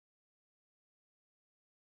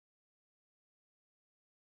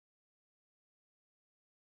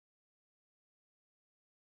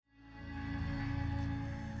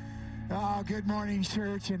Oh, good morning,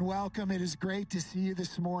 church, and welcome. It is great to see you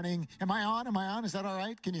this morning. Am I on? Am I on? Is that all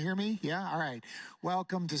right? Can you hear me? Yeah? All right.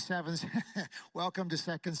 Welcome to welcome to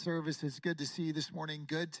second service. It's good to see you this morning.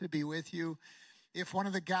 Good to be with you. If one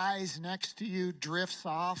of the guys next to you drifts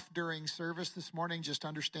off during service this morning, just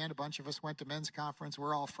understand a bunch of us went to men's conference.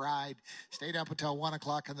 We're all fried. Stayed up until 1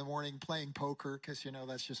 o'clock in the morning playing poker because,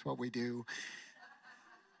 that's just what we do.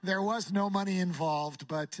 There was no money involved,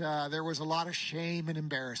 but there was a lot of shame and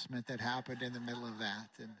embarrassment that happened in the middle of that.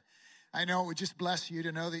 And I know it would just bless you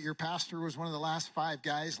to know that your pastor was one of the last 5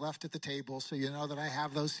 guys left at the table, so you know that I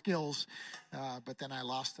have those skills. But then I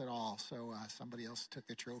lost it all, so somebody else took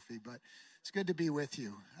the trophy. But it's good to be with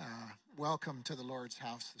you. Welcome to the Lord's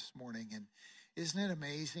house this morning. And isn't it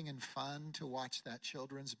amazing and fun to watch that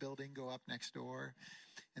children's building go up next door?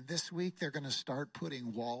 And this week, they're going to start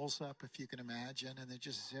putting walls up, if you can imagine, and they're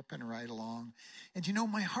just zipping right along. And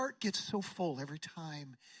my heart gets so full every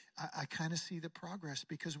time I kind of see the progress,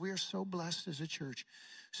 because we are so blessed as a church.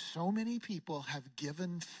 So many people have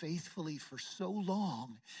given faithfully for so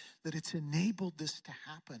long that it's enabled this to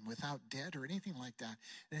happen without debt or anything like that.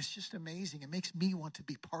 And it's just amazing. It makes me want to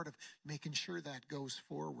be part of making sure that goes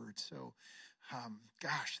forward. So,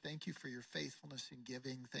 thank you for your faithfulness in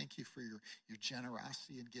giving. Thank you for your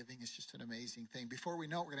generosity in giving. It's just an amazing thing. Before we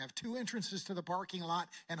know it, we're going to have 2 entrances to the parking lot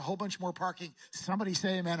and a whole bunch more parking. Somebody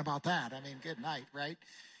say amen about that. I mean, good night, right?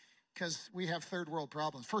 Because we have first world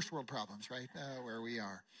problems, right, where we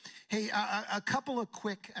are. Hey, a couple of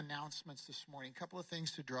quick announcements this morning, a couple of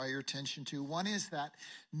things to draw your attention to. One is that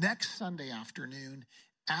next Sunday afternoon,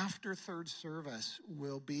 after third service,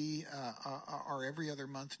 will be our every other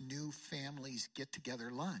month new families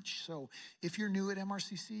get-together lunch. So if you're new at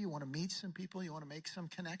MRCC, you want to meet some people, you want to make some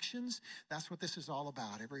connections, that's what this is all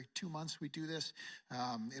about. Every 2 months we do this.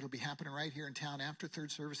 It'll be happening right here in town after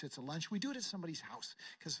third service. It's a lunch. We do it at somebody's house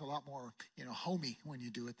because it's a lot more, homey when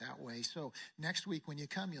you do it that way. So next week when you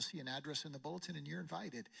come, you'll see an address in the bulletin and you're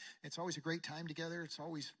invited. It's always a great time together. It's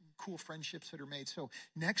always cool friendships that are made. So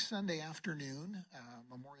next Sunday afternoon,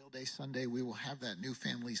 Memorial Day Sunday, we will have that new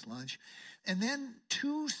families lunch. And then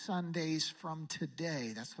 2 Sundays from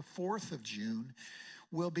today, that's the 4th of June,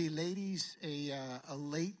 will be ladies, a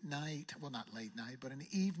late night, well, not late night, but an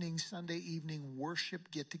Sunday evening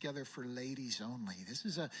worship get-together for ladies only. This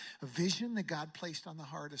is a vision that God placed on the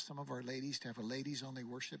heart of some of our ladies to have a ladies-only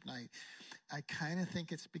worship night. I kind of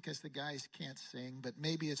think it's because the guys can't sing, but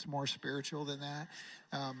maybe it's more spiritual than that.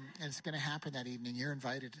 And it's going to happen that evening. You're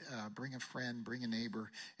invited. Bring a friend, bring a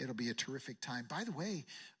neighbor. It'll be a terrific time. By the way,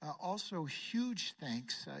 also huge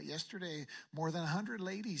thanks. Yesterday, more than 100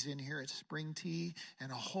 ladies in here at Spring Tea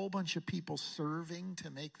and a whole bunch of people serving to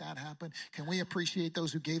make that happen. Can we appreciate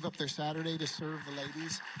those who gave up their Saturday to serve the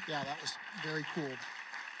ladies? Yeah, that was very cool.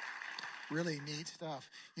 Really neat stuff.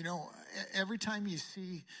 Every time you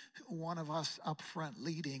see one of us up front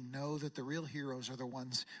leading, know that the real heroes are the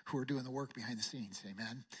ones who are doing the work behind the scenes.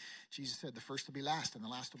 Amen. Jesus said the first will be last and the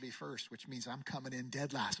last will be first, which means I'm coming in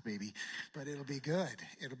dead last, baby. But it'll be good.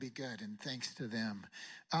 It'll be good. And thanks to them.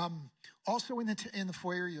 Also in the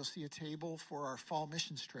foyer, you'll see a table for our fall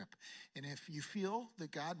missions trip. And if you feel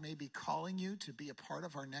that God may be calling you to be a part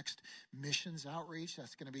of our next missions outreach,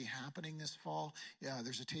 that's going to be happening this fall.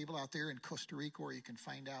 There's a table out there in Costa Rica where you can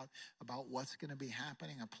find out about what's going to be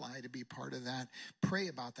happening, apply to be part of that. Pray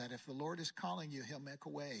about that. If the Lord is calling you, he'll make a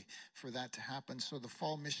way for that to happen. So the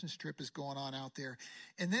fall missions trip is going on out there.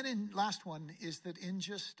 And then last one is that in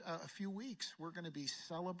just a few weeks, we're going to be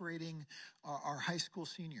celebrating our high school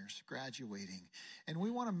seniors graduating. And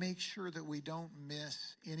we want to make sure that we don't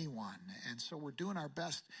miss anyone. And so we're doing our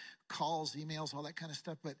best, calls, emails, all that kind of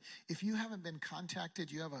stuff. But if you haven't been contacted,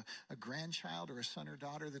 you have a grandchild or a son or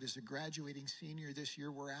daughter that is a graduating senior this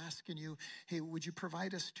year, we're asking you, hey, would you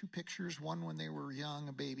provide us 2 pictures, one when they were young,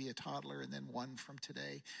 a baby, a toddler, and then one from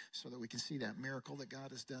today, so that we can see that miracle that God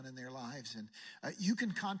has done in their lives. And you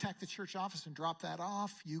can contact the church office and drop that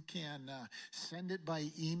off. You can send it by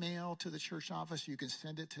email to the church office. You can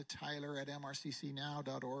send it to Tyler at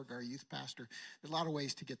mrccnow.org, our youth pastor. There's a lot of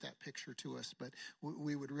ways to get that picture to us, but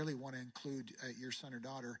we would really want to include your son or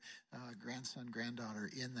daughter, grandson, granddaughter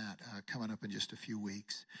in that coming up in just a few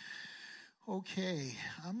weeks. Okay,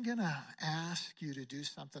 I'm going to ask you to do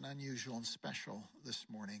something unusual and special this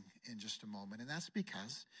morning in just a moment, and that's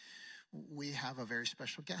because we have a very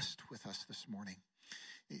special guest with us this morning.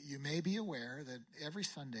 You may be aware that every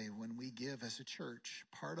Sunday when we give as a church,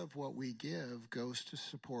 part of what we give goes to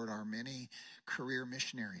support our many career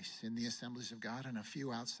missionaries in the Assemblies of God and a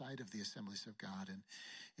few outside of the Assemblies of God.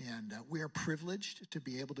 And we are privileged to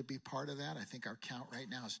be able to be part of that. I think our count right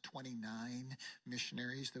now is 29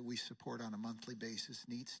 missionaries that we support on a monthly basis.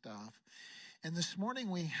 Neat stuff. And this morning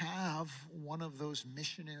we have one of those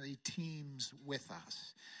missionary teams with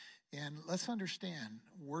us. And let's understand,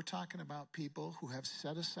 we're talking about people who have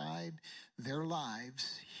set aside their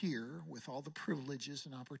lives here with all the privileges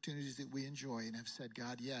and opportunities that we enjoy and have said,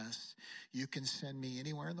 God, yes, you can send me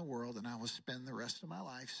anywhere in the world and I will spend the rest of my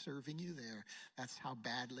life serving you there. That's how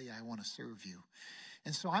badly I want to serve you.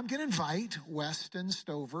 And so I'm going to invite Weston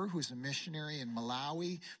Stover, who's a missionary in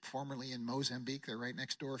Malawi, formerly in Mozambique. They're right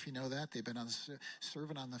next door, if you know that. They've been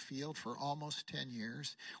serving on the field for almost 10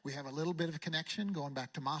 years. We have a little bit of a connection going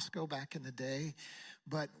back to Moscow back in the day.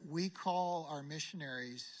 But we call our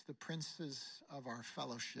missionaries the princes of our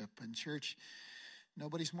fellowship. And church,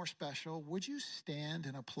 nobody's more special. Would you stand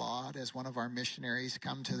and applaud as one of our missionaries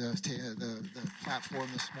come to the platform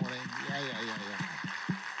this morning? Yeah.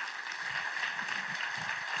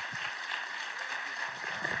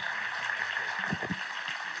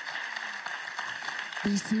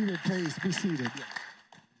 Be seated, please. Be seated. Yeah.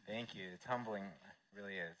 Thank you. It's humbling, it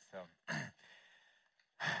really is. So,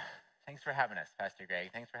 thanks for having us, Pastor Greg.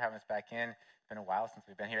 Thanks for having us back in. It's been a while since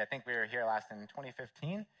we've been here. I think we were here last in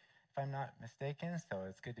 2015, if I'm not mistaken. So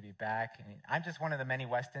it's good to be back. I'm just one of the many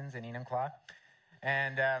Westons in Enumclaw.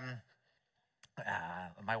 And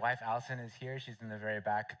my wife, Allison, is here. She's in the very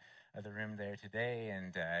back of the room there today.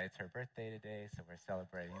 And it's her birthday today, so we're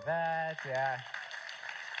celebrating that. Yeah.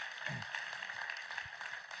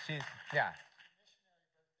 Yeah.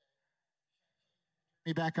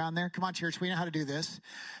 Me back on there. Come on, church. We know how to do this.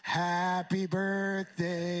 Happy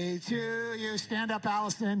birthday to you. Stand up,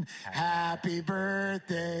 Allison. Happy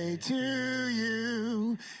birthday to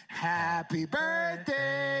you. Happy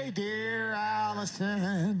birthday, dear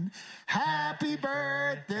Allison. Happy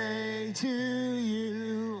birthday to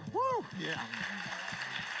you. Woo! Yeah.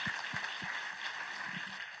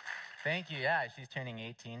 Thank you. Yeah, she's turning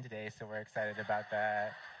 18 today, so we're excited about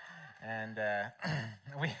that. And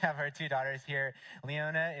we have our two daughters here.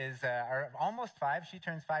 Leona is almost 5. She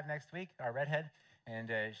turns 5 next week, our redhead. And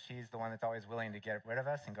she's the one that's always willing to get rid of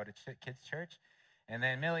us and go to kids' church. And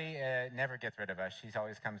then Millie never gets rid of us. She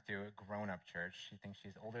always comes to a grown-up church. She thinks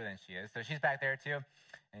she's older than she is. So she's back there, too.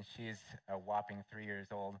 And she's a whopping 3 years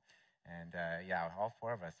old. And yeah, all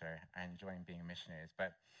 4 of us are enjoying being missionaries.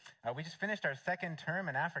 But we just finished our second term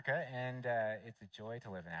in Africa, and it's a joy to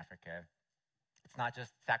live in Africa. It's not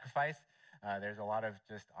just sacrifice. There's a lot of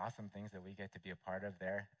just awesome things that we get to be a part of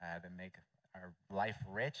there that make our life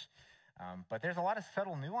rich. But there's a lot of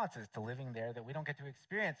subtle nuances to living there that we don't get to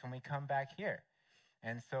experience when we come back here.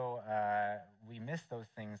 And so we miss those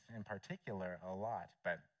things in particular a lot.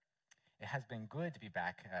 But it has been good to be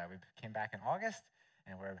back. We came back in August,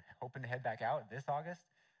 and we're hoping to head back out this August.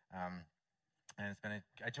 And it's been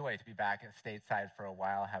a joy to be back stateside for a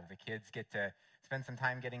while, have the kids get to spend some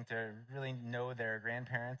time getting to really know their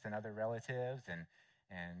grandparents and other relatives, and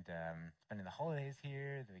spending the holidays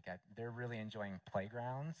here. They're really enjoying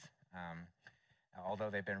playgrounds, although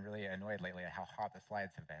they've been really annoyed lately at how hot the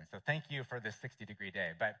slides have been. So thank you for this 60-degree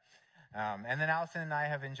day. But and then Allison and I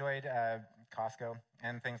have enjoyed Costco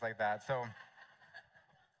and things like that. So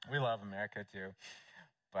we love America too.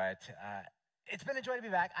 But it's been a joy to be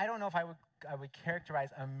back. I don't know if I would characterize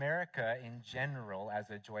America in general as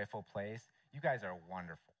a joyful place. You guys are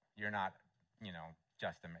wonderful. You're not,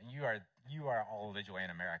 just you are all the joy in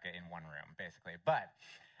America in one room, basically. But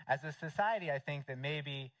as a society, I think that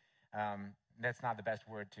maybe that's not the best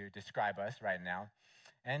word to describe us right now.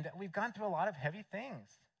 And we've gone through a lot of heavy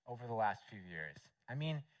things over the last few years. I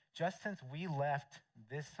mean, just since we left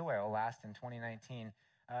this soil last in 2019,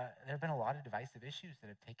 there have been a lot of divisive issues that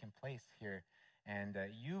have taken place here. And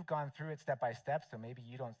you've gone through it step by step, so maybe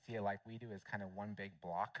you don't see it like we do as kind of one big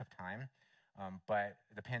block of time. But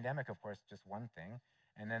the pandemic, of course, just one thing.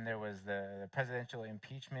 And then there was the presidential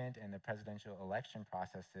impeachment and the presidential election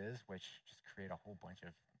processes, which just create a whole bunch of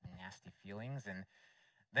nasty feelings. And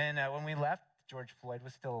then when we left, George Floyd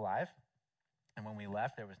was still alive. And when we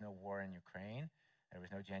left, there was no war in Ukraine. There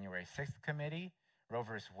was no January 6th committee. Roe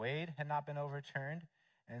versus Wade had not been overturned.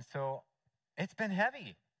 And so it's been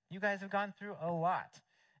heavy. You guys have gone through a lot.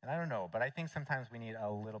 And I don't know, but I think sometimes we need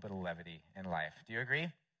a little bit of levity in life. Do you agree?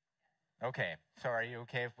 Okay. So are you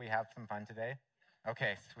okay if we have some fun today?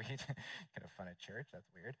 Okay, sweet. Kind of fun at church. That's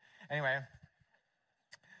weird. Anyway,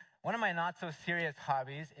 one of my not-so-serious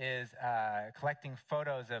hobbies is collecting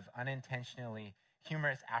photos of unintentionally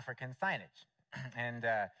humorous African signage. And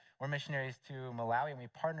we're missionaries to Malawi, and we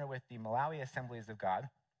partner with the Malawi Assemblies of God.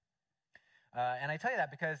 And I tell you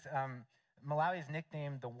that because Malawi is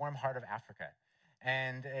nicknamed the warm heart of Africa.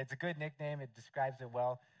 And it's a good nickname. It describes it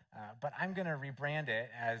well. But I'm going to rebrand it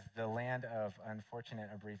as the land of unfortunate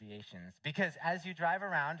abbreviations. Because as you drive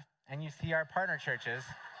around and you see our partner churches,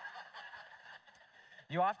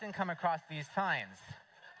 you often come across these signs.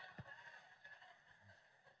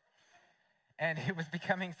 And it was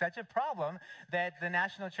becoming such a problem that the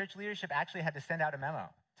national church leadership actually had to send out a memo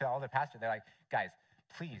to all the pastors. They're like, guys,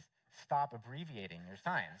 please stop abbreviating your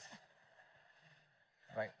signs.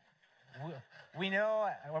 Like, we know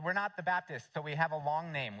we're not the Baptists, so we have a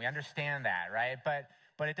long name. We understand that, right?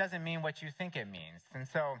 But it doesn't mean what you think it means. And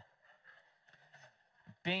so,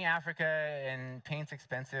 being Africa and paint's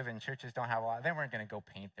expensive and churches don't have a lot, they weren't going to go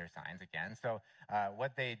paint their signs again. So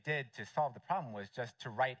what they did to solve the problem was just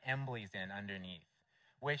to write Embleys in underneath,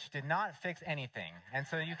 which did not fix anything. And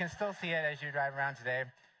so you can still see it as you drive around today,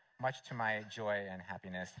 much to my joy and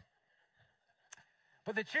happiness.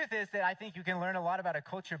 But the truth is that I think you can learn a lot about a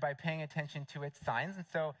culture by paying attention to its signs. And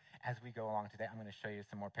so as we go along today, I'm going to show you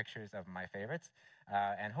some more pictures of my favorites,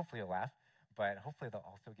 and hopefully you'll laugh. But hopefully they'll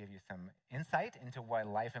also give you some insight into what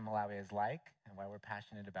life in Malawi is like and why we're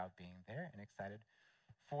passionate about being there and excited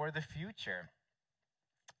for the future.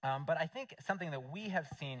 But I think something that we have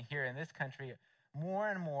seen here in this country more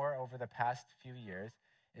and more over the past few years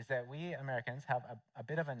is that we Americans have a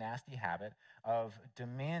bit of a nasty habit of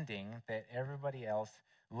demanding that everybody else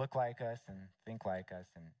look like us and think like us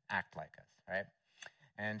and act like us, right?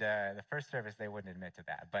 And the first service, they wouldn't admit to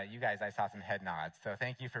that. But you guys, I saw some head nods. So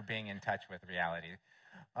thank you for being in touch with reality.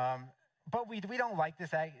 But we don't like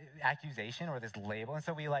this accusation or this label. And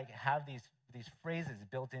so we have these phrases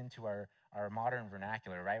built into our modern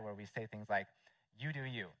vernacular, right? Where we say things like, you do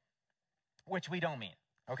you, which we don't mean,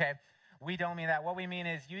 okay? We don't mean that. What we mean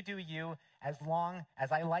is you do you as long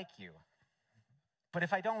as I like you. But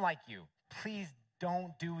if I don't like you, please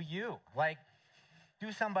don't do you.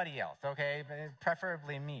 Do somebody else, okay?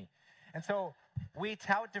 Preferably me. And so we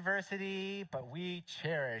tout diversity, but we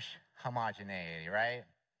cherish homogeneity, right?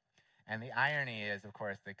 And the irony is, of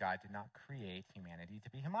course, that God did not create humanity to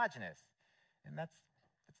be homogeneous. And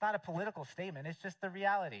it's not a political statement, it's just the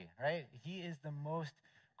reality, right? He is the most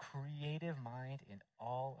creative mind in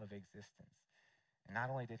all of existence. And not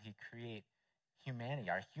only did he create humanity,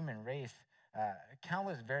 our human race,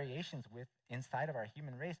 countless variations inside of our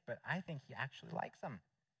human race, but I think he actually likes them.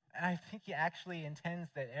 And I think he actually intends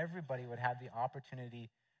that everybody would have the opportunity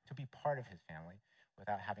to be part of his family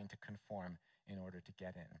without having to conform in order to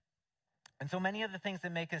get in. And so many of the things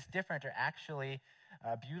that make us different are actually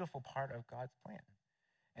a beautiful part of God's plan.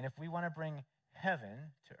 And if we want to bring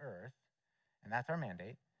heaven to earth, and that's our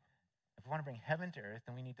mandate, if we want to bring heaven to earth,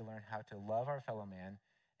 then we need to learn how to love our fellow man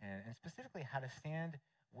and specifically how to stand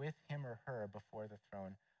with him or her before the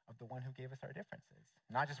throne of the one who gave us our differences.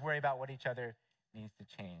 Not just worry about what each other needs to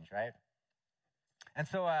change, right? And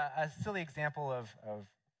so a silly example of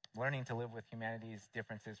learning to live with humanity's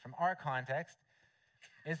differences from our context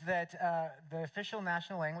is that the official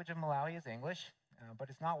national language of Malawi is English, but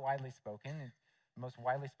it's not widely spoken. The most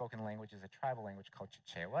widely spoken language is a tribal language called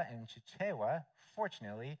Chichewa, and Chichewa,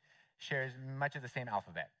 fortunately, shares much of the same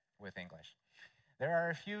alphabet with English. There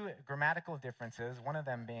are a few grammatical differences, one of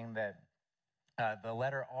them being that the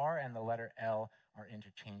letter R and the letter L are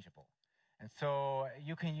interchangeable. And so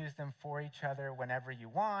you can use them for each other whenever you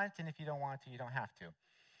want, and if you don't want to, you don't have to.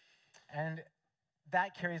 And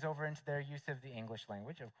that carries over into their use of the English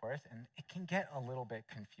language, of course, and it can get a little bit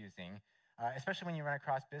confusing, especially when you run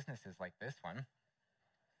across businesses like this one.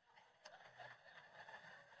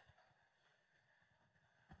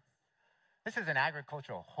 This is an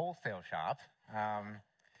agricultural wholesale shop.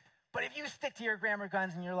 But if you stick to your grammar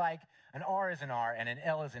guns and you're like, an R is an R and an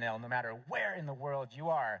L is an L, no matter where in the world you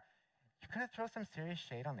are, you're going to throw some serious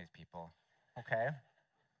shade on these people, okay?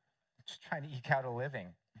 Just trying to eke out a living.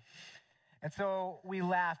 And so we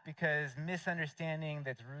laugh because misunderstanding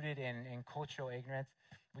that's rooted in cultural ignorance,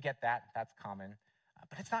 we get that, that's common.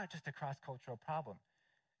 But it's not just a cross-cultural problem.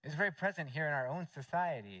 It's very present here in our own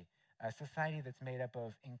society, a society that's made up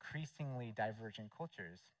of increasingly divergent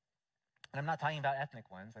cultures. And I'm not talking about ethnic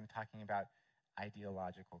ones, I'm talking about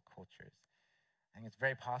ideological cultures. I think it's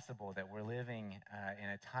very possible that we're living in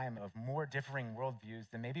a time of more differing worldviews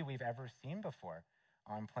than maybe we've ever seen before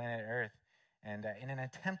on planet Earth. And in an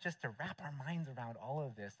attempt just to wrap our minds around all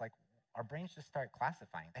of this, our brains just start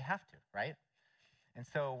classifying. They have to, right? And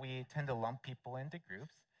so we tend to lump people into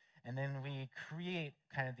groups, and then we create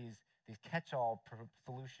kind of these catch-all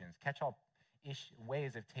solutions, catch-all-ish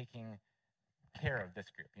ways of taking care of this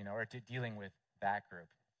group, or to dealing with that group.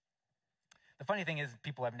 The funny thing is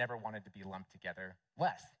people have never wanted to be lumped together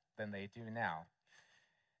less than they do now.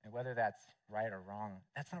 And whether that's right or wrong,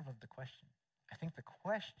 that's not really the question. I think the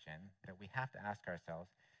question that we have to ask ourselves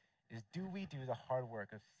is, do we do the hard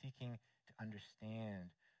work of seeking to understand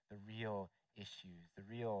the real issues, the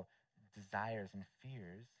real desires and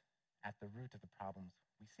fears at the root of the problems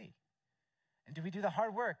we see? And do we do the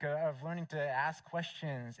hard work of learning to ask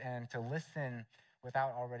questions and to listen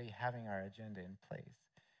without already having our agenda in place?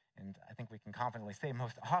 And I think we can confidently say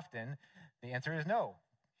most often the answer is no,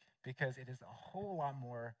 because it is a whole lot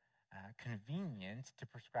more convenient to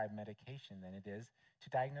prescribe medication than it is to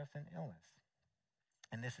diagnose an illness.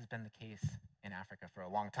 And this has been the case in Africa for a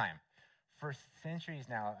long time. For centuries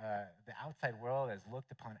now, the outside world has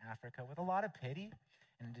looked upon Africa with a lot of pity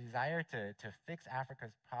and a desire to fix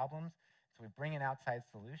Africa's problems. So we bring in outside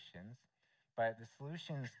solutions, but the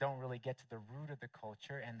solutions don't really get to the root of the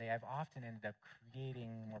culture, and they have often ended up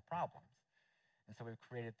creating more problems. And so we've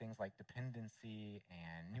created things like dependency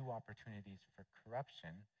and new opportunities for corruption.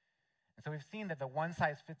 And so we've seen that the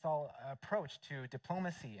one-size-fits-all approach to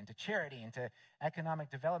diplomacy and to charity and to economic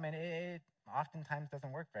development, it oftentimes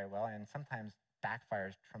doesn't work very well and sometimes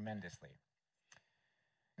backfires tremendously.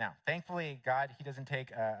 Now, thankfully, God, he doesn't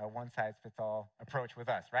take a one-size-fits-all approach with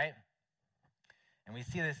us, right? And we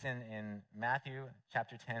see this in Matthew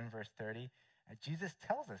chapter 10, verse 30. Jesus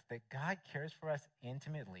tells us that God cares for us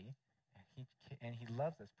intimately, and he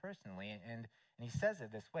loves us personally. And he says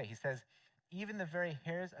it this way. He says, even the very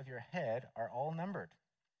hairs of your head are all numbered,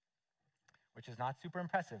 which is not super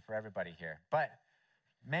impressive for everybody here. But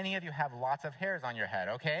many of you have lots of hairs on your head,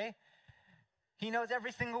 okay? He knows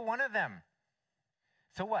every single one of them.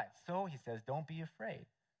 So what? So he says, don't be afraid.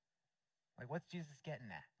 Like, what's Jesus getting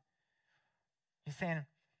at? He's saying,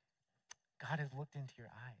 God has looked into your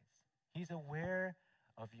eyes. He's aware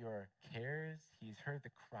of your cares. He's heard the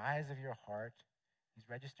cries of your heart. He's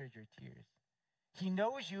registered your tears. He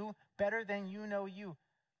knows you better than you know you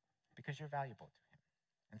because you're valuable to him.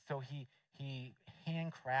 And so he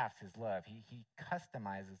handcrafts his love. He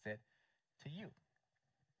customizes it to you.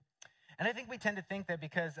 And I think we tend to think that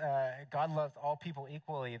because God loves all people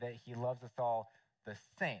equally, that he loves us all the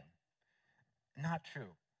same. Not true,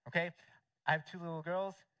 okay? I have two little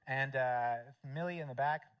girls, and Millie in the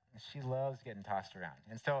back, she loves getting tossed around.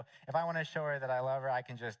 And so if I want to show her that I love her, I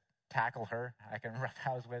can just tackle her. I can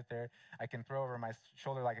roughhouse with her. I can throw over my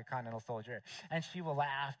shoulder like a continental soldier. And she will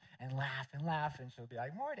laugh and laugh and laugh, and she'll be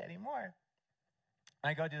like, more, Daddy, more.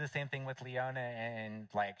 I go do the same thing with Leona, and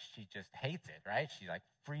like she just hates it, right? She like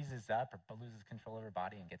freezes up or loses control of her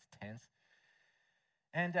body and gets tense.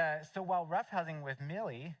 And so while roughhousing with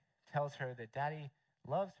Millie tells her that Daddy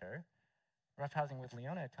loves her, roughhousing with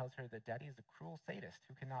Leona tells her that Daddy is a cruel sadist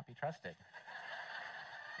who cannot be trusted.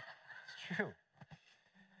 It's true.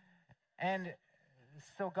 And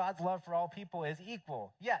so God's love for all people is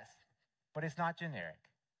equal, yes, but it's not generic.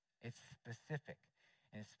 It's specific.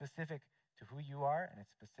 And it's specific to who you are, and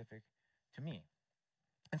it's specific to me.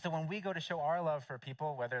 And so when we go to show our love for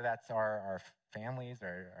people, whether that's our families,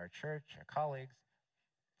 our church, our colleagues,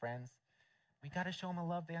 friends, we got to show them a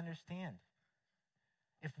love they understand.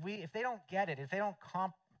 If they don't get it, if they don't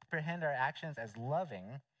comprehend our actions as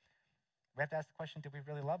loving, we have to ask the question, did we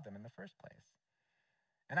really love them in the first place?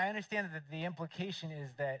 And I understand that the implication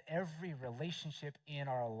is that every relationship in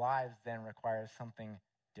our lives then requires something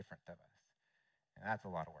different of us. And that's a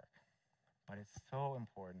lot of work. But it's so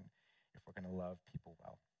important if we're going to love people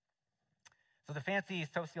well. So the fancy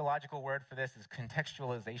sociological word for this is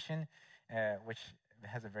contextualization, which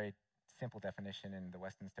has a very simple definition in the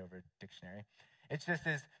Weston dictionary. It's just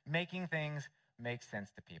as making things make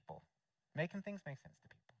sense to people. Making things make sense to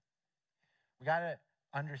people. We got to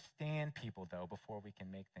understand people, though, before we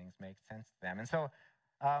can make things make sense to them. And so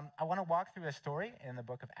I want to walk through a story in the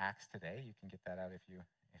book of Acts today. You can get that out if you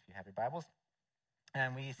have your Bibles.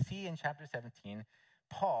 And we see in chapter 17,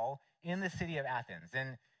 Paul in the city of Athens.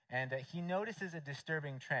 And he notices a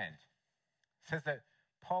disturbing trend. It says that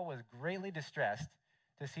Paul was greatly distressed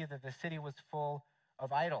to see that the city was full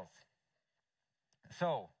of idols.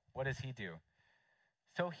 So what does he do?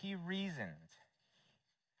 So he reasoned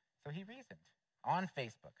on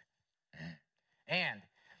Facebook and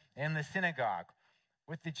in the synagogue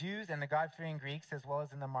with the Jews and the God-fearing Greeks, as well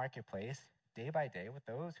as in the marketplace, day by day, with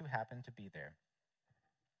those who happened to be there.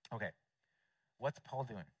 Okay, what's Paul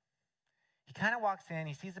doing? He kind of walks in,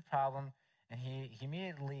 he sees the problem, and he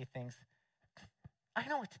immediately thinks, I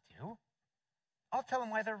know what to do. I'll tell them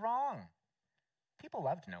why they're wrong. People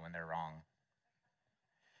love to know when they're wrong.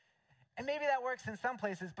 And maybe that works in some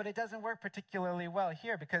places, but it doesn't work particularly well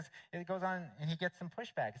here because it goes on and he gets some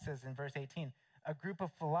pushback. It says in verse 18, a group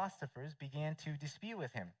of philosophers began to dispute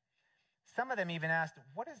with him. Some of them even asked,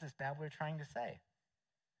 what is this babbler trying to say?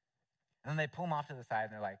 And then they pull him off to the side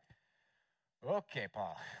and they're like, okay,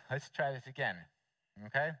 Paul, let's try this again,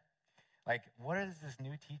 okay? Like, what is this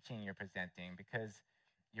new teaching you're presenting? Because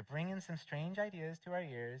you're bringing some strange ideas to our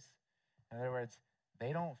ears. In other words,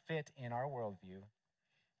 they don't fit in our worldview,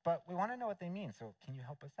 but we want to know what they mean, so can you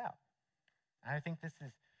help us out? And I think this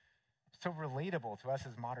is so relatable to us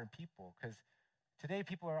as modern people, because today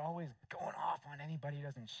people are always going off on anybody who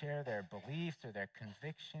doesn't share their beliefs or their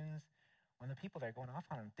convictions. When the people that are going off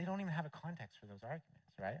on them, they don't even have a context for those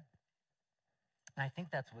arguments, right? And I think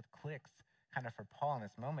that's what clicks kind of for Paul in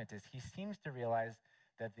this moment is he seems to realize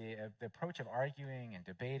that the approach of arguing and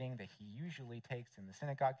debating that he usually takes in the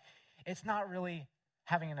synagogue, it's not really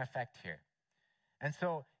having an effect here. And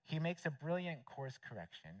so he makes a brilliant course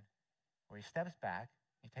correction where he steps back,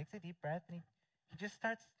 he takes a deep breath, and he just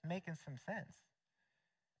starts making some sense.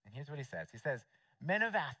 And here's what he says. He says, men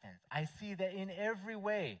of Athens, I see that in every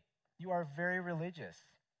way you are very religious,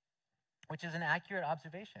 which is an accurate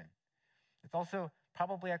observation. It's also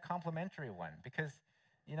probably a complimentary one because,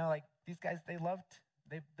 like these guys, they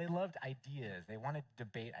loved ideas. They wanted to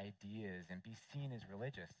debate ideas and be seen as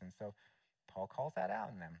religious. And so Paul calls that out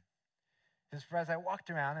in them. He says, for as I walked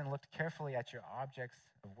around and looked carefully at your objects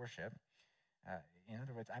of worship, in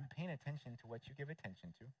other words, I'm paying attention to what you give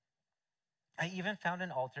attention to. I even found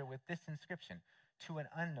an altar with this inscription, to an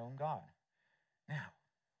unknown God. Now,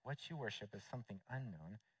 what you worship is something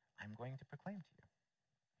unknown, I'm going to proclaim to you.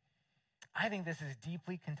 I think this is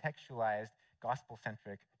deeply contextualized,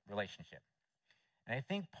 gospel-centric relationship. And I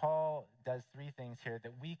think Paul does three things here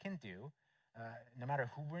that we can do, no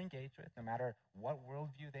matter who we're engaged with, no matter what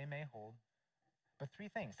worldview they may hold, but three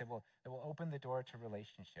things that will open the door to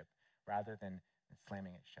relationship rather than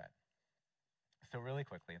slamming it shut. So really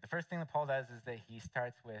quickly, the first thing that Paul does is that he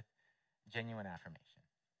starts with genuine affirmation,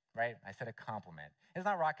 right? I said a compliment. It's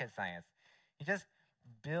not rocket science. He just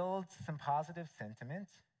builds some positive sentiment.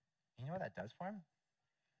 You know what that does for him?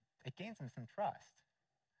 It gains him some trust.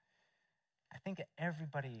 I think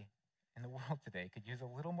everybody in the world today could use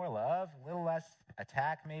a little more love, a little less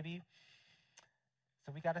attack maybe.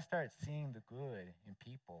 So we got to start seeing the good in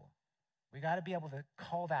people. We got to be able to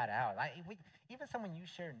call that out. Even someone you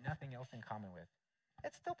share nothing else in common with,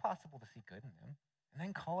 it's still possible to see good in them and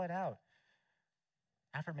then call it out.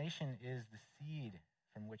 Affirmation is the seed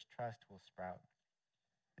from which trust will sprout.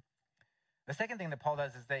 The second thing that Paul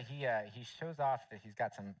does is that he shows off that he's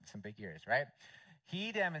got some big ears, right?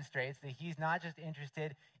 He demonstrates that he's not just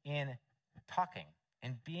interested in talking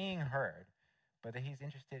and being heard, but that he's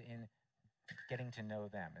interested in getting to know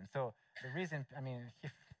them. And so the reason,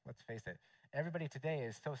 let's face it, everybody today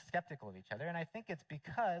is so skeptical of each other, and I think it's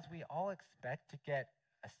because we all expect to get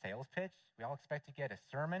a sales pitch, we all expect to get a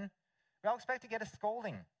sermon, we all expect to get a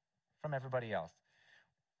scolding from everybody else.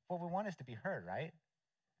 What we want is to be heard, right?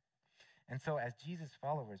 And so as Jesus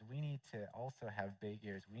followers, we need to also have big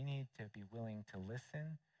ears. We need to be willing to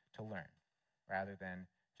listen, to learn, rather than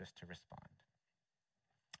just to respond.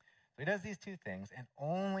 So he does these two things, and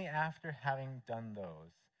only after having done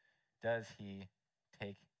those does he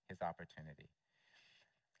take his opportunity.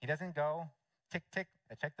 He doesn't go, tick, tick,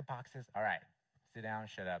 I check the boxes. All right, sit down,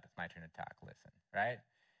 shut up, it's my turn to talk, listen, right?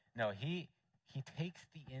 No, he takes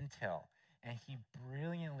the intel, and he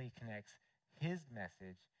brilliantly connects his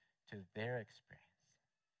message to their experience.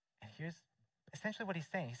 And here's essentially what he's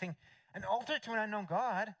saying. He's saying, an altar to an unknown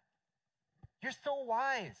God, you're so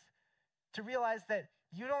wise to realize that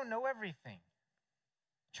you don't know everything.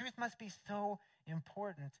 Truth must be so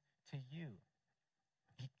important to you.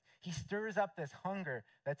 He stirs up this hunger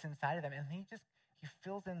that's inside of them, and he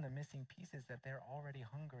fills in the missing pieces that they're already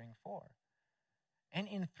hungering for. And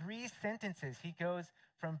in 3 sentences, he goes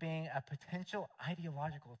from being a potential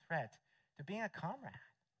ideological threat to being a comrade,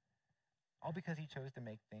 all because he chose to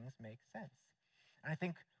make things make sense. And I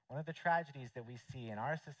think one of the tragedies that we see in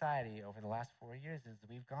our society over the last 4 years is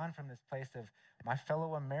we've gone from this place of my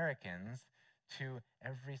fellow Americans to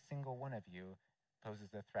every single one of you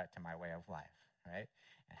poses a threat to my way of life, right?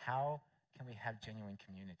 And how can we have genuine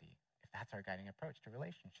community if that's our guiding approach to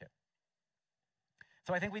relationship?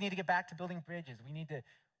 So I think we need to get back to building bridges. We need to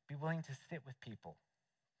be willing to sit with people,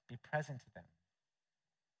 be present to them,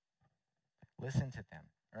 listen to them,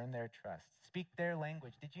 earn their trust, speak their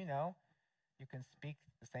language. Did you know you can speak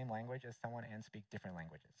the same language as someone and speak different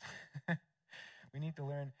languages? We need to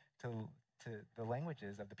learn to the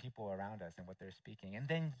languages of the people around us and what they're speaking, and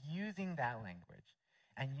then using that language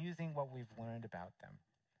and using what we've learned about them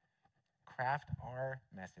craft our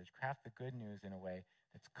message, craft the good news in a way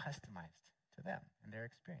that's customized to them and their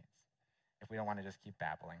experience, if we don't want to just keep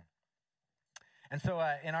babbling. And so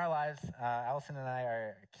in our lives, Allison and I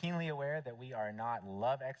are keenly aware that we are not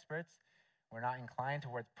love experts. We're not inclined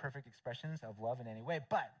towards perfect expressions of love in any way,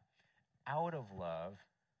 but out of love,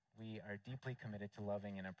 we are deeply committed to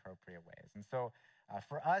loving in appropriate ways. And so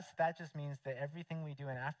for us, that just means that everything we do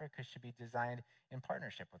in Africa should be designed in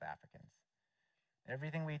partnership with Africans.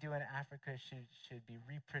 Everything we do in Africa should be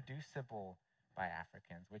reproducible by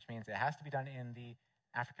Africans, which means it has to be done in the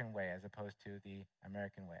African way as opposed to the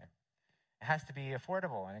American way. It has to be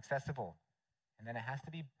affordable and accessible, and then it has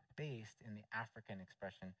to be based in the African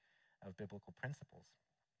expression of biblical principles.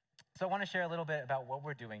 So I want to share a little bit about what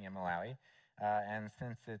we're doing in Malawi, and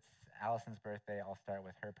since it's Allison's birthday, I'll start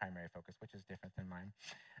with her primary focus, which is different than mine.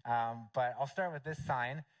 But I'll start with this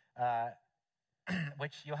sign,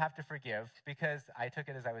 which you'll have to forgive because I took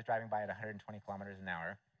it as I was driving by at 120 kilometers an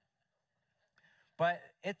hour. But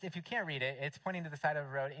if you can't read it, it's pointing to the side of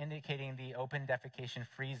the road indicating the open defecation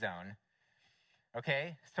free zone.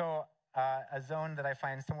 Okay, so a zone that I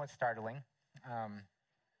find somewhat startling.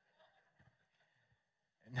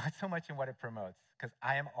 Not so much in what it promotes, because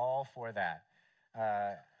I am all for that.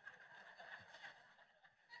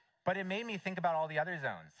 But it made me think about all the other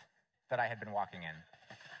zones that I had been walking in.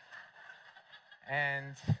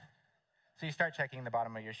 And so you start checking the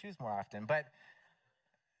bottom of your shoes more often. But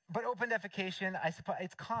open defecation, I suppose,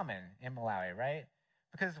 it's common in Malawi, right?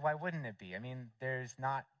 Because why wouldn't it be? I mean, there's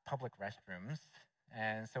not public restrooms.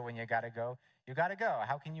 And so when you gotta go, you gotta go.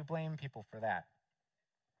 How can you blame people for that?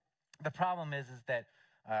 The problem is that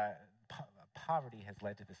poverty has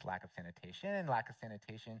led to this lack of sanitation, and lack of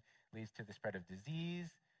sanitation leads to the spread of disease.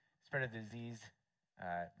 Spread of disease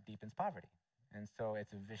deepens poverty. And so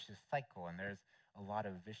it's a vicious cycle, and there's a lot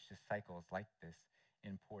of vicious cycles like this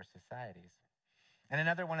in poor societies. And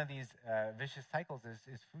another one of these vicious cycles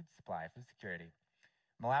is food supply, food security.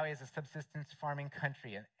 Malawi is a subsistence farming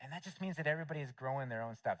country, and that just means that everybody is growing their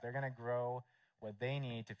own stuff. They're going to grow what they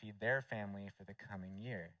need to feed their family for the coming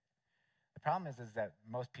year. The problem is that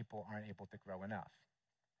most people aren't able to grow enough.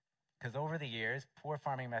 Because over the years, poor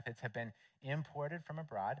farming methods have been imported from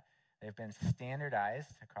abroad. They've been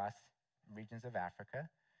standardized across regions of Africa.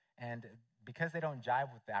 And because they don't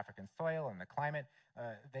jive with the African soil and the climate,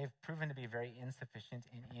 they've proven to be very insufficient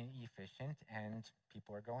and inefficient, and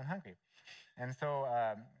people are going hungry. And so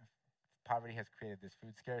poverty has created this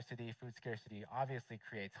food scarcity. Food scarcity obviously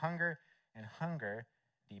creates hunger, and hunger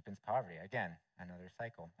deepens poverty. Again, another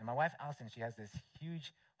cycle. And my wife, Allison, she has this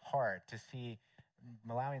huge heart to see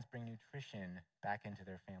Malawians bring nutrition back into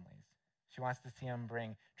their families. She wants to see them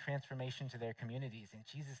bring transformation to their communities and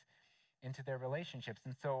Jesus into their relationships.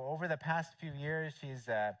 And so over the past few years, she's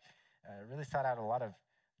really sought out a lot of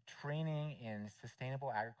training in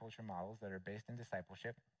sustainable agriculture models that are based in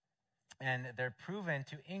discipleship. And they're proven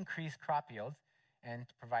to increase crop yields and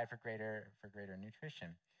to provide for greater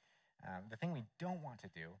nutrition. The thing we don't want to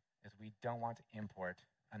do is we don't want to import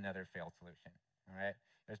another failed solution, all right?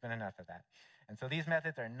 There's been enough of that. And so these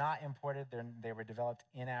methods are not imported. They were developed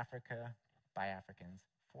in Africa by Africans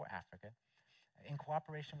for Africa in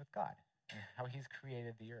cooperation with God and how he's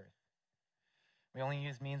created the earth. We only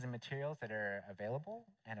use means and materials that are available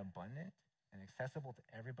and abundant and accessible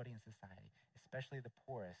to everybody in society, especially the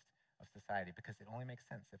poorest of society, because it only makes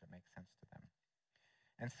sense if it makes sense to them.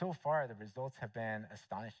 And so far, the results have been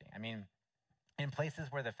astonishing. I mean, in places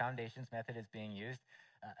where the foundations method is being used,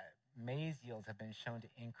 maize yields have been shown to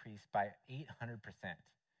increase by 800%.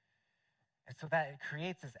 And so that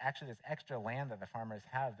creates this extra land that the farmers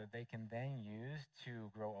have that they can then use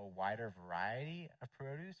to grow a wider variety of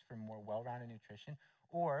produce for more well-rounded nutrition,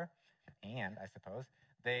 and I suppose,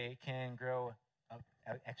 they can grow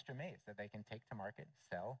extra maize that they can take to market,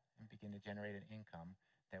 sell, and begin to generate an income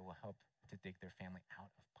that will help to dig their family out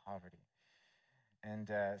of poverty. And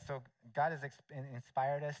so God has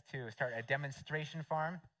inspired us to start a demonstration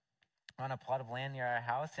farm on a plot of land near our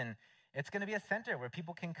house, and it's going to be a center where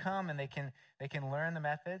people can come and they can learn the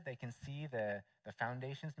method. They can see the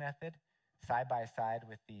foundations method side by side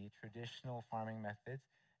with the traditional farming methods,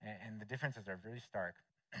 and the differences are very stark.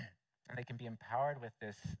 And they can be empowered with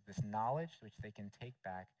this knowledge, which they can take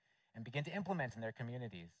back and begin to implement in their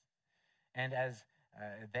communities. And as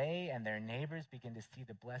they and their neighbors begin to see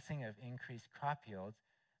the blessing of increased crop yields,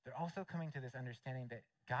 they're also coming to this understanding that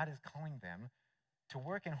God is calling them to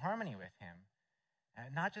work in harmony with him,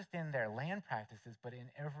 not just in their land practices, but in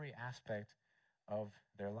every aspect of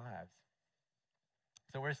their lives.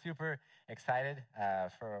 So we're super excited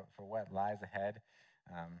for what lies ahead.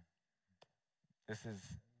 This is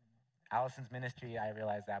Allison's ministry, I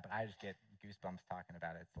realize that, but I just get goosebumps talking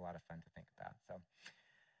about it. It's a lot of fun to think about. So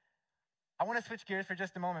I want to switch gears for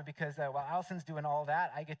just a moment because while Allison's doing all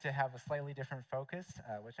that, I get to have a slightly different focus,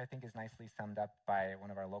 which I think is nicely summed up by one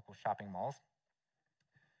of our local shopping malls.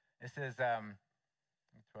 This is, let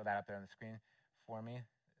me throw that up there on the screen for me.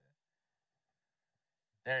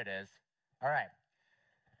 There it is. All right.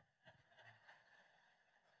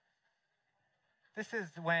 This is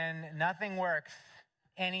when nothing works,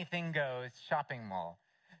 anything goes shopping mall.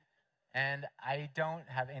 And I don't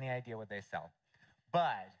have any idea what they sell.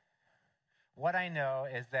 But what I know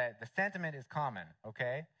is that the sentiment is common,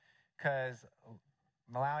 okay? Because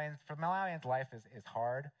for Malawians, life is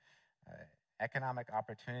hard. Economic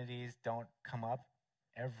opportunities don't come up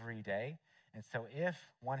every day. And so if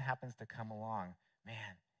one happens to come along, man,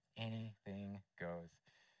 anything goes.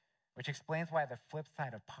 Which explains why the flip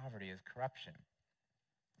side of poverty is corruption.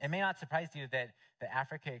 It may not surprise you that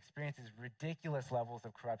Africa experiences ridiculous levels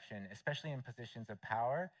of corruption, especially in positions of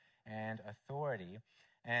power and authority.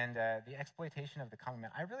 And the exploitation of the common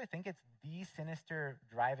man, I really think it's the sinister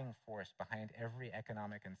driving force behind every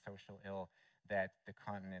economic and social ill that the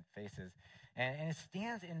continent faces. And it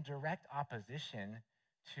stands in direct opposition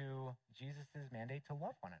to Jesus' mandate to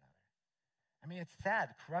love one another. I mean, it's sad.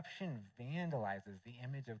 Corruption vandalizes the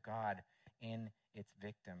image of God in its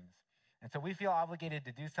victims. And so we feel obligated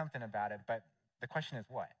to do something about it, but the question is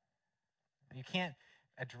what? You can't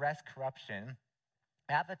address corruption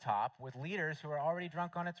at the top with leaders who are already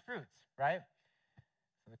drunk on its fruits, right?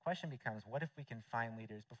 So the question becomes, what if we can find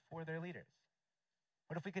leaders before they're leaders?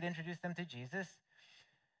 What if we could introduce them to Jesus,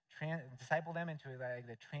 disciple them into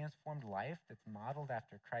the transformed life that's modeled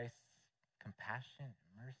after Christ's compassion,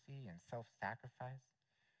 mercy, and self-sacrifice?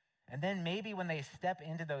 And then maybe when they step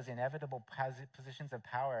into those inevitable positions of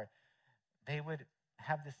power, they would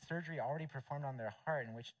have this surgery already performed on their heart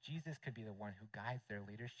in which Jesus could be the one who guides their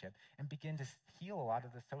leadership and begin to heal a lot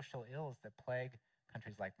of the social ills that plague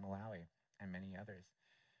countries like Malawi and many others.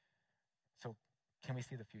 So can we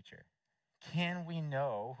see the future? Can we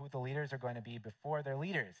know who the leaders are going to be before they're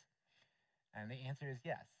leaders? And the answer is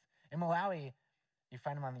yes. In Malawi, you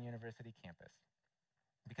find them on the university campus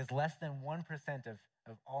because less than 1%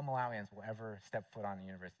 of all Malawians will ever step foot on a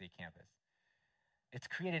university campus. It's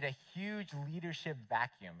created a huge leadership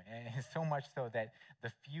vacuum, and so much so that the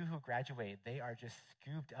few who graduate, they are just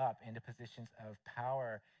scooped up into positions of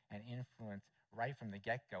power and influence right from the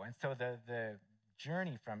get-go. And so the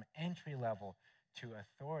journey from entry level to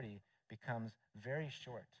authority becomes very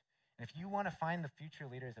short. And if you want to find the future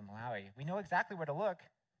leaders in Malawi, we know exactly where to look.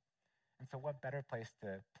 And so what better place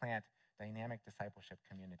to plant dynamic discipleship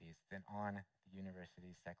communities than on the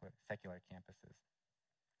university's secular campuses?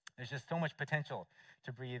 There's just so much potential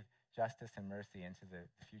to breathe justice and mercy into the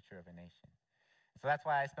future of a nation. So that's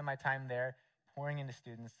why I spend my time there pouring into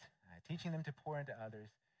students, teaching them to pour into others,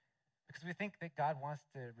 because we think that God wants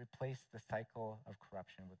to replace the cycle of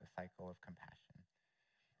corruption with a cycle of compassion.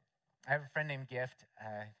 I have a friend named Gift.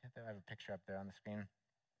 I have a picture up there on the screen.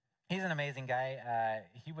 He's an amazing guy.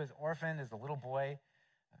 He was orphaned as a little boy,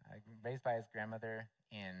 raised by his grandmother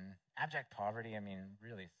in abject poverty. I mean,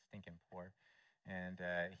 really stinking poor. And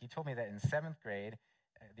he told me that in 7th grade,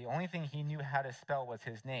 the only thing he knew how to spell was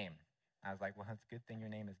his name. I was like, well, it's a good thing your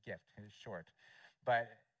name is Gift. It's short. But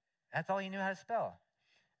that's all he knew how to spell.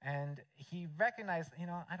 And he recognized,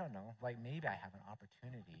 I don't know, like maybe I have an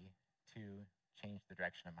opportunity to change the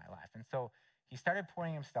direction of my life. And so he started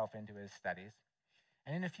pouring himself into his studies.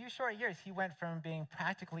 And in a few short years, he went from being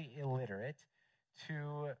practically illiterate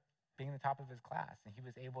to being the top of his class. And he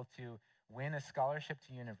was able to win a scholarship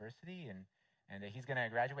to university, and he's going to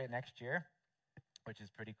graduate next year, which is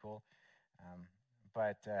pretty cool.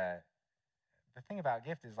 But the thing about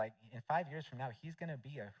Gift is, like, in 5 years from now, he's going to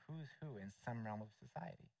be a who's who in some realm of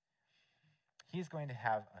society. He's going to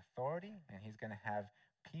have authority, and he's going to have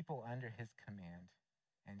people under his command.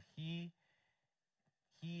 And he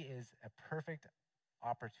is a perfect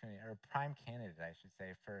opportunity, or a prime candidate, I should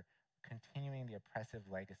say, for continuing the oppressive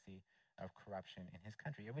legacy of corruption in his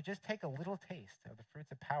country. It would just take a little taste of the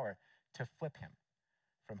fruits of power to flip him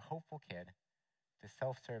from hopeful kid to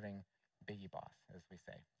self-serving biggie boss, as we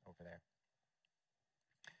say over there.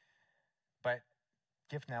 But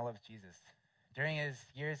Gift now loves Jesus. During his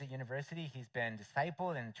years at university, he's been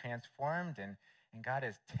discipled and transformed, and God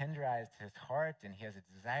has tenderized his heart, and he has a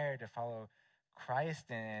desire to follow Christ,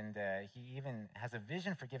 and he even has a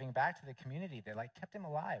vision for giving back to the community that kept him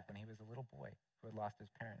alive when he was a little boy who had lost his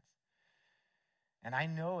parents. And I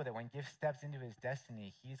know that when Gift steps into his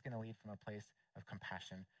destiny, he's going to lead from a place of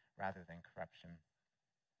compassion rather than corruption.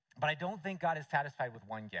 But I don't think God is satisfied with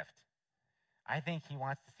one gift. I think he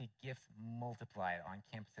wants to see gifts multiplied on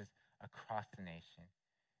campuses across the nation.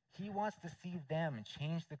 He wants to see them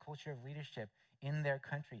change the culture of leadership in their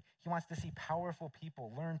country. He wants to see powerful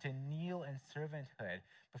people learn to kneel in servanthood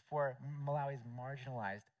before Malawi's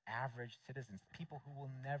marginalized average citizens, people who will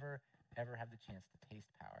never, ever have the chance to taste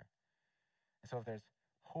power. And so if there's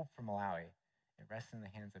hope for Malawi, it rests in the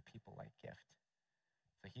hands of people like Gift.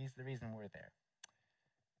 So he's the reason we're there.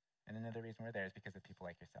 And another reason we're there is because of people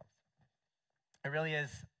like yourselves. It really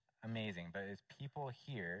is amazing, but it's people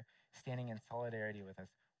here standing in solidarity with us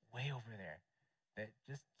way over there that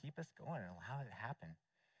just keep us going and allow it to happen.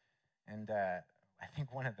 And I think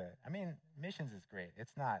missions is great.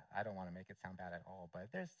 It's not, I don't want to make it sound bad at all,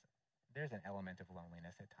 but there's an element of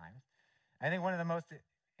loneliness at times. I think one of the most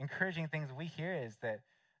encouraging things we hear is that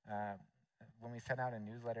when we send out a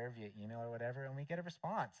newsletter via email or whatever, and we get a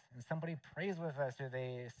response, and somebody prays with us, or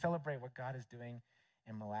they celebrate what God is doing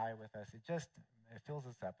in Malawi with us, it fills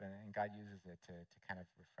us up, and God uses it to kind of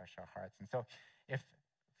refresh our hearts. And so if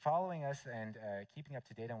following us and keeping up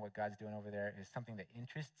to date on what God's doing over there is something that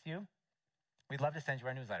interests you, we'd love to send you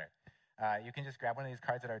our newsletter. You can just grab one of these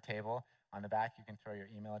cards at our table. On the back, you can throw your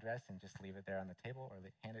email address and just leave it there on the table or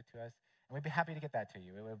hand it to us. And we'd be happy to get that to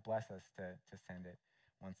you. It would bless us to send it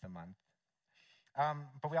once a month.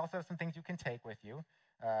 But we also have some things you can take with you.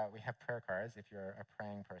 We have prayer cards if you're a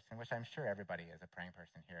praying person, which I'm sure everybody is a praying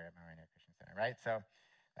person here at Mount Rainier Christian Center, right? So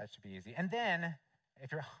that should be easy. And then,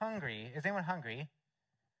 if you're hungry, is anyone hungry?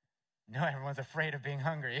 No, everyone's afraid of being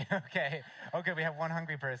hungry. Okay, we have one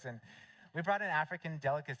hungry person. We brought an African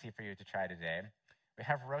delicacy for you to try today. We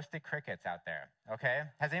have roasted crickets out there, okay?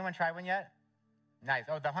 Has anyone tried one yet? Nice.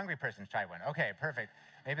 Oh, the hungry person's tried one. Okay, perfect.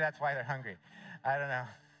 Maybe that's why they're hungry. I don't know.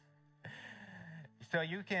 So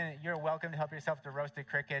you're welcome to help yourself to roasted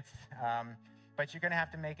crickets, but you're going to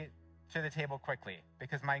have to make it to the table quickly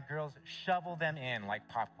because my girls shovel them in like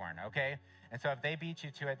popcorn, okay? And so if they beat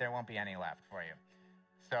you to it, there won't be any left for you.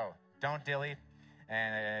 So don't dilly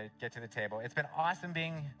and get to the table. It's been awesome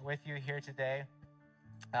being with you here today.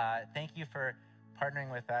 Thank you for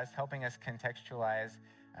partnering with us, helping us contextualize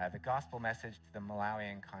the gospel message to the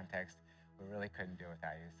Malawian context. We really couldn't do it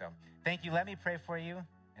without you. So thank you. Let me pray for you,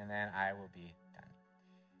 and then I will be done.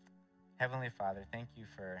 Heavenly Father, thank you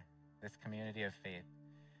for this community of faith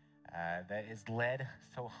that is led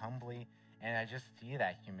so humbly, and I just see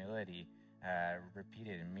that humility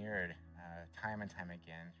repeated and mirrored time and time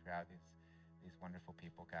again throughout these wonderful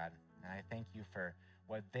people, God. And I thank you for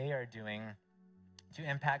what they are doing to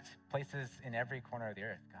impact places in every corner of the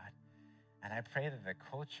earth, God. And I pray that the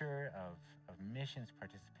culture of missions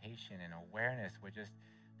participation and awareness would just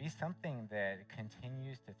be something that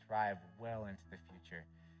continues to thrive well into the future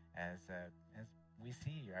as we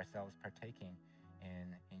see ourselves partaking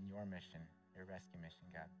in your mission, your rescue mission,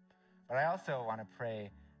 God. But I also want to pray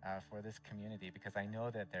for this community because I know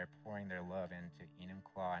that they're pouring their love into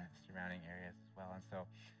Enumclaw and surrounding areas as well. And so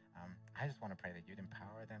I just want to pray that you'd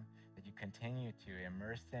empower them, that you continue to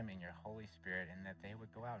immerse them in your Holy Spirit, and that they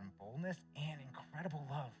would go out in boldness and incredible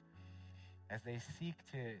love as they seek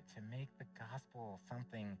to make the gospel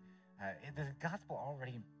something. The gospel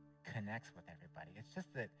already connects with everybody. It's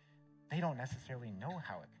just that they don't necessarily know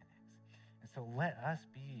how it connects. And so let us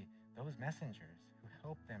be those messengers who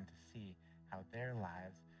help them to see how their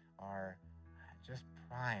lives are just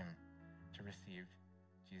primed to receive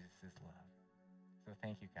Jesus' love. So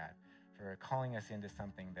thank you, God, for calling us into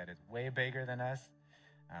something that is way bigger than us,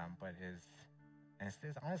 but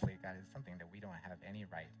honestly, God, is something that we don't have any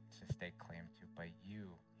right to stake claim to, but you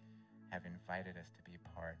have invited us to be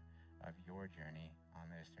part of your journey on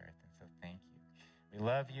this earth. And so thank you. We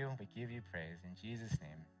love you. We give you praise. In Jesus'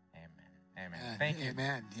 name, amen. Amen. Thank you.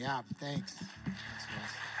 Amen. Yeah, thanks.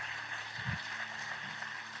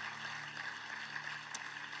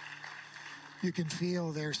 You can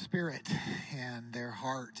feel their spirit and their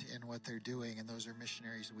heart in what they're doing, and those are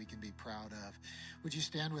missionaries that we can be proud of. Would you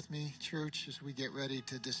stand with me, church, as we get ready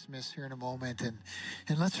to dismiss here in a moment?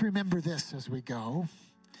 And let's remember this as we go.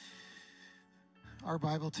 Our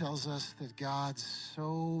Bible tells us that God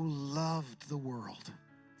so loved the world.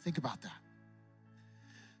 Think about that.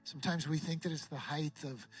 Sometimes we think that it's the height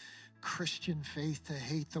of Christian faith to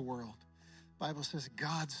hate the world. The Bible says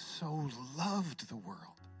God so loved the world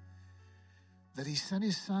that he sent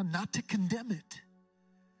his son not to condemn it,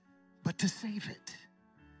 but to save it.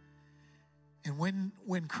 And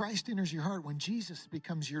when Christ enters your heart, when Jesus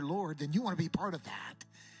becomes your Lord, then you want to be part of that.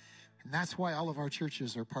 And that's why all of our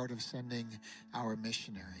churches are part of sending our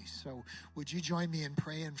missionaries. So would you join me in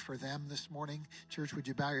praying for them this morning? Church, would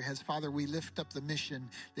you bow your heads? Father, we lift up the mission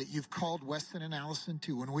that you've called Weston and Allison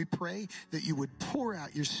to. And we pray that you would pour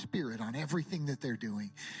out your Spirit on everything that they're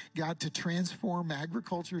doing. God, to transform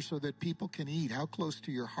agriculture so that people can eat. How close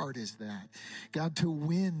to your heart is that? God, to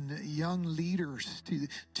win young leaders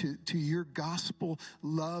to your gospel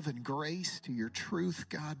love and grace, to your truth.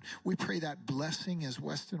 God, we pray that blessing as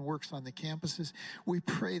Weston works on the campuses. We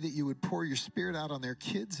pray that you would pour your Spirit out on their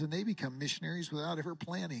kids and they become missionaries without ever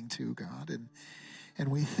planning to, God.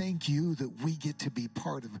 And we thank you that we get to be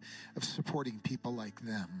part of supporting people like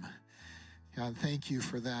them. God, thank you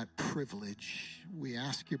for that privilege. We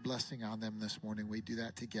ask your blessing on them this morning. We do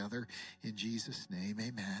that together in Jesus' name.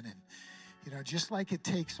 Amen. And you know, just like it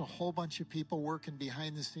takes a whole bunch of people working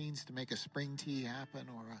behind the scenes to make a spring tea happen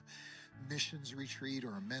or a missions retreat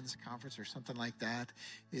or a men's conference or something like that,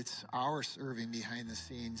 it's our serving behind the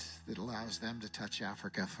scenes that allows them to touch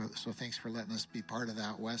Africa. So thanks for letting us be part of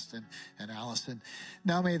that, Weston and Allison.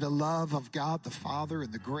 Now may the love of God the Father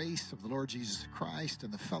and the grace of the Lord Jesus Christ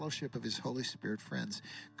and the fellowship of his Holy Spirit, friends,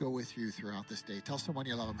 go with you throughout this day. Tell someone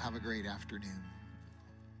you love them. Have a great afternoon.